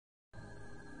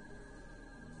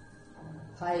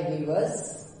Hi viewers,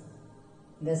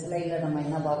 இந்த ஸ்லைட்ல நம்ம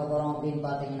என்ன பார்க்க போறோம் அப்படின்னு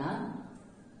பாத்தீங்கன்னா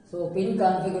pin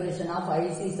configuration of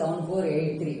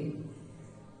IC7483.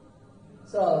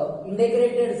 So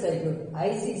integrated circuit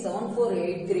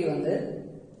IC7483 வந்து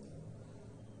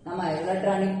நம்ம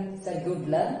எலக்ட்ரானிக்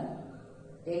சர்க்யூட்ல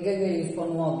எங்கெங்க யூஸ்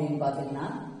பண்ணுவோம் அப்படின்னு பாத்தீங்கன்னா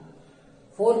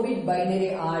 4-bit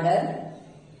binary order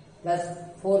plus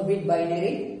 4-bit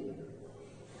binary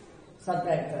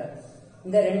subtractor.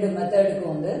 இந்த ரெண்டு மெத்தடுக்கு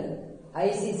வந்து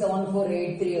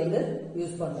IC7483 வந்து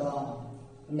யூஸ் பண்றோம்.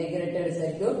 integrated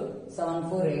circuit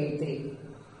 7483.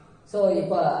 So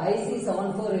இப்போ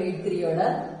IC7483 ஓட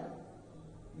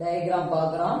டயகிராம்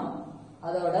பார்க்கறோம்.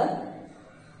 அதோட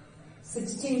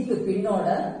 16th பின்னோட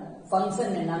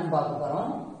ஃபங்க்ஷன் என்னன்னு பார்க்க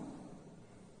போறோம்.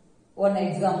 ஒன்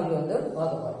எக்ஸாம்பிள் வந்து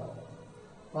பார்க்க போறோம்.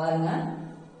 பாருங்க.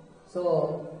 So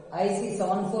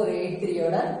IC7483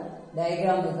 ஓட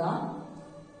டயகிராம் தான்.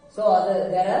 So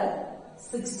there are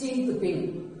 16th pin.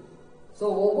 So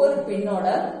ஒவ்வொரு பின்னோட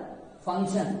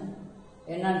ஃபங்க்ஷன்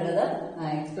என்னன்றத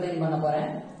நான் எக்ஸ்பிளைன் பண்ண போறேன்.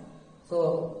 So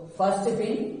first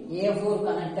pin A4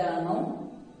 connect பண்ணனும்,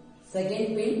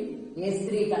 செகண்ட் pin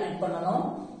A3 கனெக்ட் பண்ணனும்,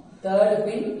 third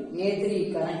pin A3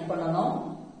 கனெக்ட் பண்ணனும்,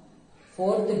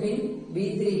 fourth pin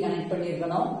B3 கனெக்ட்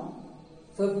பண்ணிருக்கணும்,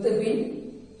 fifth pin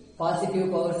positive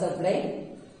power supply,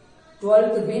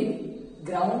 12th pin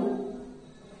ground,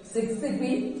 6th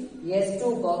pin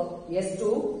S2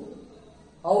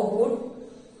 output,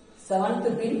 7th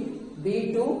pin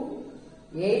B2,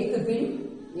 8th pin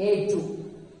A2.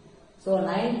 So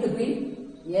 9th pin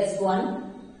S1,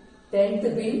 10th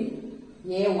pin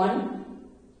A1,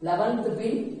 11th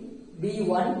pin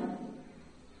B1,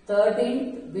 13th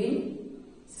pin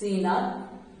C0.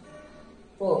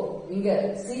 இங்க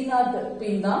C0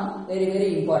 pin தான் very very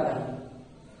important.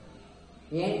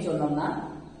 ஏன் சொன்னோம்னா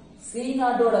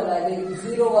C0 ஓட value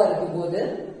 0வா இருக்கும்போது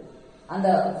அந்த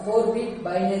 4-bit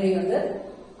binary வந்து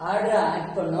ஆர்டரை add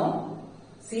பண்ணும்.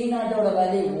 C0 ஓட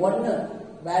வேல்யூ 1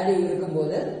 வேல்யூ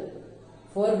இருக்கும்போது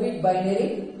 4-bit பைனரி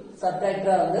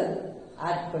சப்ட்ராக்டரா வந்து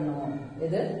ஆட் பண்ணுவோம்.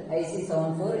 இது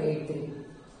IC7483.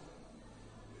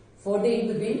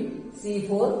 14th pin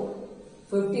C4,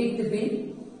 15th pin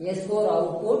S4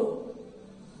 output,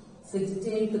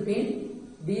 16th pin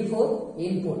B4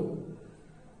 input.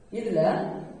 இதுல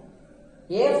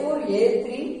A4, A3,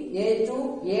 A2,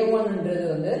 A1 ன்றது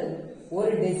வந்து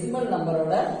ஒரு டெசிமல்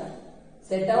நம்பரோட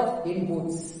set of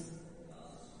inputs,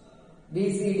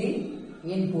 BCD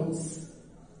inputs,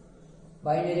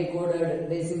 binary coded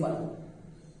decimal.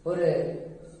 ஒரு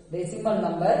டெசிமல்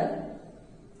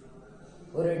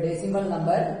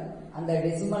நம்பர், அந்த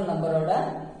டெசிமல் நம்பரோட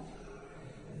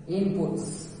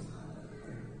இன்புட்ஸ்.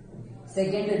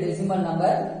 செகண்ட் டெசிமல்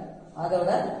நம்பர் அதோட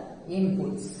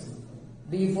inputs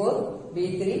B4,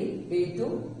 B3, B2,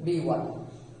 B1.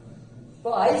 இப்போ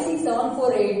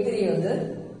IC7483 வந்து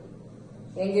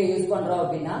எங்க யூஸ் பண்றோம்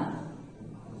அப்படின்னா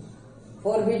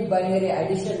 4-bit binary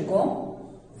அடிஷனுக்கும்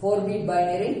 4-bit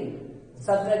binary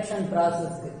subtraction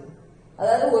ப்ராசஸ்க்கு.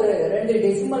 அதாவது ஒரு ரெண்டு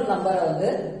டெசிமல் நம்பரை வந்து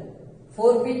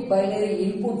 4-bit பைனரி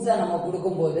இன்புட்ஸா நம்ம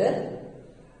கொடுக்கும்போது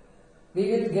we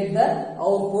will get the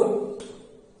output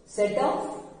set of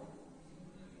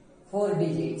 4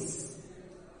 digits.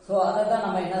 So அததான்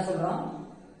நம்ம என்ன சொல்றோம்,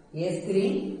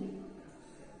 S4,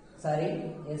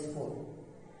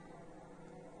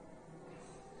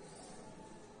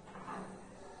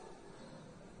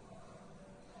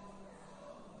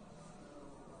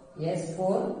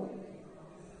 S4,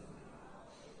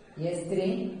 S3,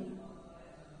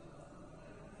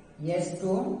 S2,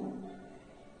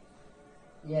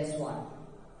 S1.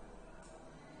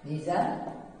 These are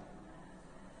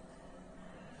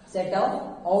set of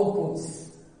outputs.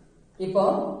 இப்போ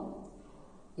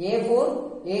A4,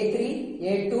 A3,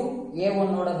 A2, A1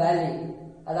 ஓட வேல்யூ,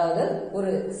 அதாவது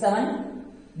ஒரு 7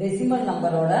 டெசிமல்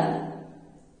நம்பரோட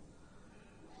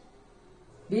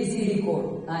BCD கோட்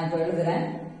நான் இப்ப எழுதுறேன்.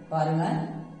 பாருங்க.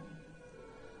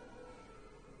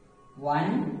 1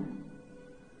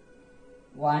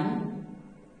 1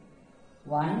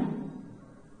 1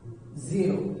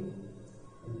 0,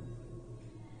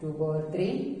 2 power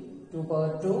 3, 2 power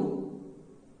 2,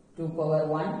 2 power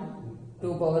 1,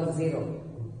 2 power 0,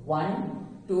 1,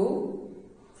 2,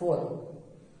 4,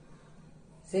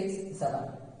 6, 7.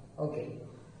 Okay.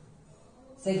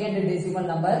 Second decimal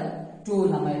number 2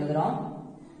 நம்ம எழுதுறோம்.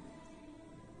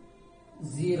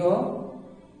 0,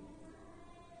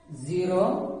 0,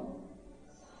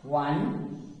 1,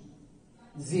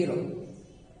 0.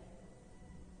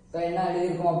 இப்போ என்ன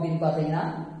எழுதிருக்கோம் அப்படின்னு பாத்தீங்கன்னா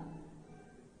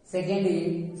second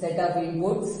set of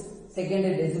inputs, second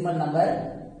decimal number,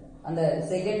 அந்த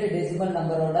செகண்ட் டெசிமல்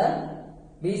நம்பரோட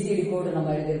BCD கோட்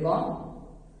நம்ம எழுதிருக்கோம்.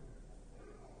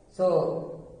 So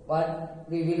what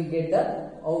we will get the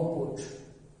output.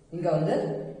 இங்க வந்து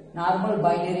normal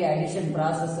binary addition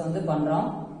process வந்து பண்றோம்.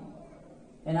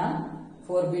 ஏனா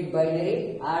 4 bit binary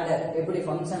adder எப்படி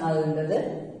ஃபங்க்ஷன் ஆகுதுன்றது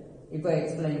இப்போ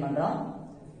எக்ஸ்பிளைன் பண்றோம்.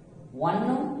 1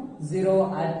 0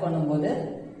 ஆட் பண்ணும்போது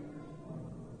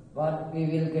what we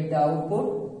will get the output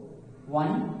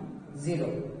 1 0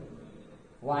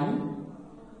 1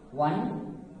 1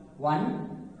 1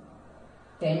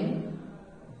 10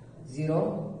 0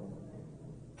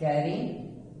 carry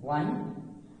 1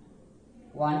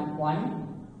 1 1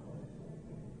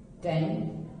 10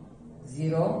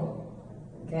 0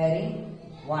 carry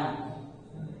 1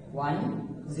 1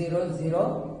 0 0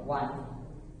 1.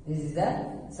 This is the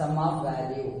sum of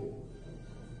value.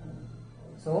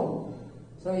 So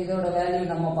இதோட வேல்யூ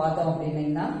நம்ம பார்த்தோம்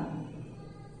அப்படின்னா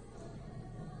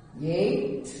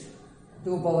 8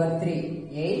 2 power 3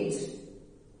 8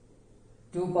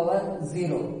 2 power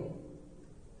 0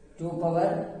 2 power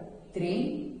 3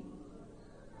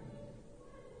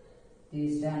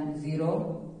 this time 0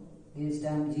 this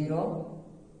time 0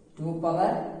 2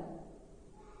 power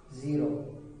 0.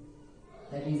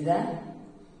 That is the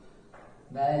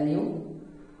value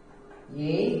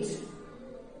 8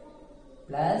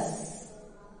 plus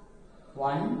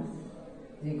 1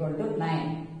 is equal to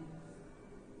 9.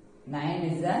 9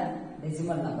 is the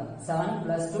decimal number. 7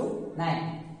 plus 2 9.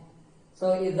 So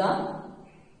is the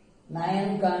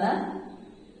 9 kana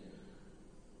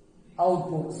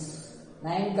outputs.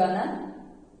 9 kana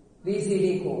BCD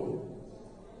code.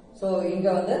 So இங்க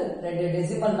வந்து ரெண்டு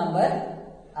decimal number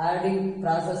adding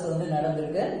process வந்து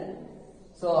நடந்திருக்கு.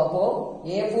 So அப்போ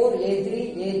A4 A3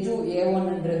 A2 A1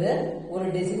 ன்றது ஒரு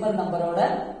decimal நம்பரோட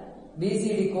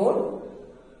BCD code,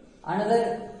 another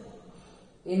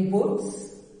inputs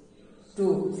to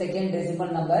second decimal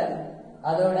number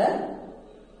அதோட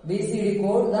BCD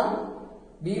code தான்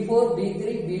B4 B3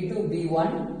 B2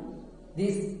 B1.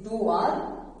 These two are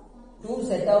two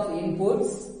set of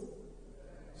inputs.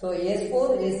 So S4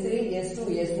 S3 S2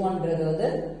 S1 ன்றது வந்து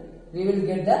we will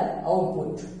get the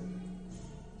output.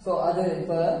 So அது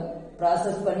இப்ப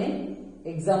process பண்ணி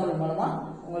example மூலமா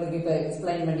உங்களுக்கு இப்ப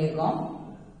எக்ஸ்பிளைன் பண்ணியிருக்கோம்.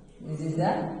 This is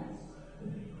the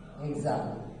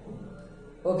example.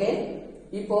 Okay,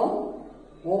 இப்போ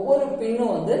ஒவ்வொரு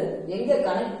பின்னும் வந்து எங்க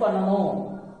கனெக்ட் பண்ணணும்,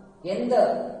 எந்த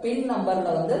பின்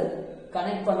நம்பர்ல வந்து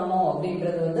கனெக்ட் பண்ணணும்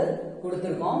அப்படின்றது வந்து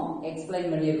கொடுத்திருக்கோம்,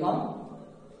 எக்ஸ்பிளைன் பண்ணியிருக்கோம்.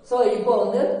 சோ இப்போ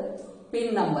வந்து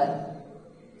பின் நம்பர்,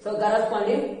 சோ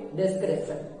கரஸ்பாண்டிங்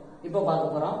டிஸ்கிரிப்ஷன் இப்போ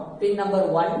பார்க்க போறோம். பின் number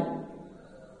 1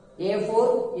 A4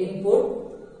 input,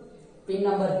 bin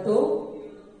number 2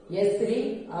 S3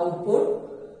 output,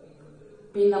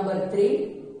 pin number 3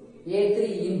 A3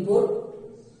 input,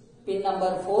 pin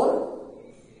number 4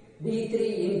 B3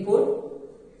 input,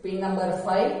 pin number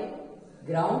 5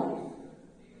 ground,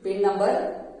 pin number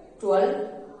 12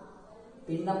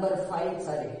 pin number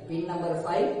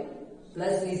 5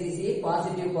 plus VCC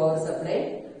positive power supply,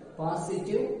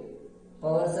 positive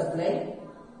power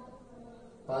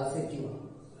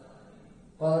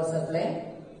supply,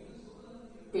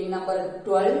 pin number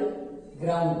 12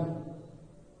 ground,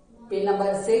 pin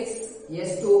number 6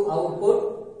 S2 output,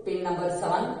 pin number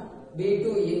 7 B2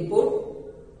 input,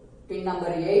 pin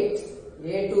number 8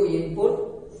 A2 input,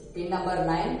 pin number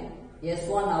 9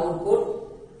 S1 output,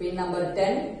 pin number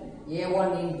 10 A1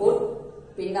 input,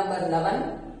 pin number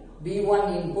 11 B1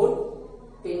 input,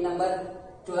 pin number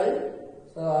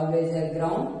 12 so always a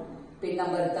ground, pin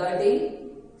number 13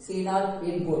 C0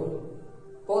 input.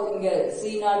 இப்போ இங்க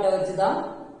C0 வச்சுதான்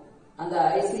அந்த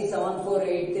IC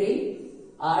 7483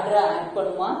 ஆர்டரா add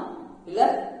பண்ணுமா இல்ல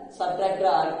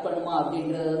சப்ட்ராக்டரா add பண்ணுமா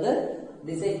அப்படிங்கறத வந்து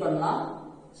decide பண்ணலாம்.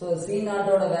 சோ C0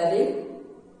 ஓட வேல்யூ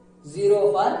 0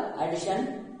 ஃபார் அடிஷன்,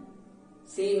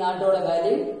 C0 ஓட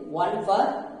value 1 for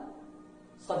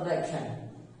subtraction.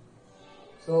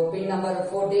 So bin number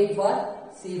 14 for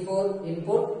C4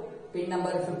 input, bin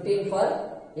number 15 for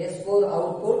S4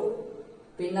 output,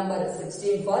 bin number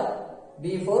 16 for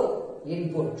B4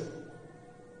 input.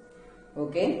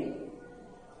 Okay,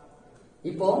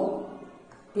 இப்போ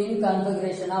பின்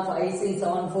configuration of IC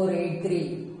 7483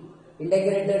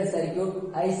 integrated circuit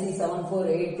IC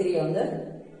 7483 வந்து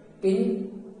பின்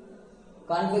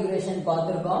configuration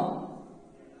பார்த்திருக்கோம்.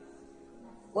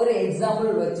 ஒரு example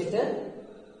வச்சுட்டு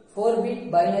 4 bit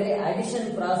binary addition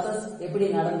process எப்படி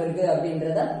நடந்திருக்கு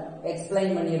அப்படின்றத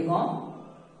explain பண்ணியிருக்கோம்.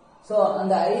 So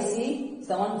அந்த IC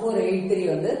 7483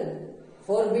 வந்து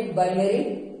 4 பிட் பைனரி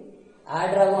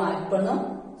ஆடராவும் ஆட் பண்ணும்,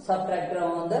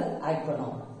 சப்ட்ராக்டராவும் வந்து ஆட்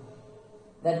பண்ணும்.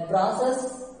 That process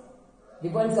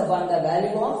depends upon the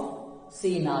value of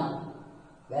C0.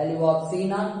 Value of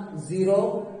C0 0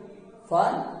 for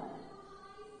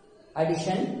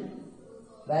addition,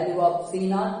 value of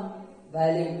C0,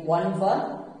 value 1 for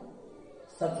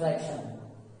subtraction.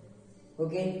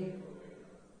 Okay,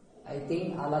 I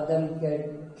think all of them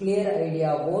get clear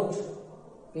idea about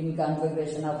pin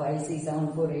configuration of IC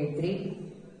 7483.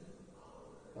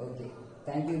 Okay,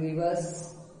 thank you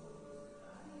viewers.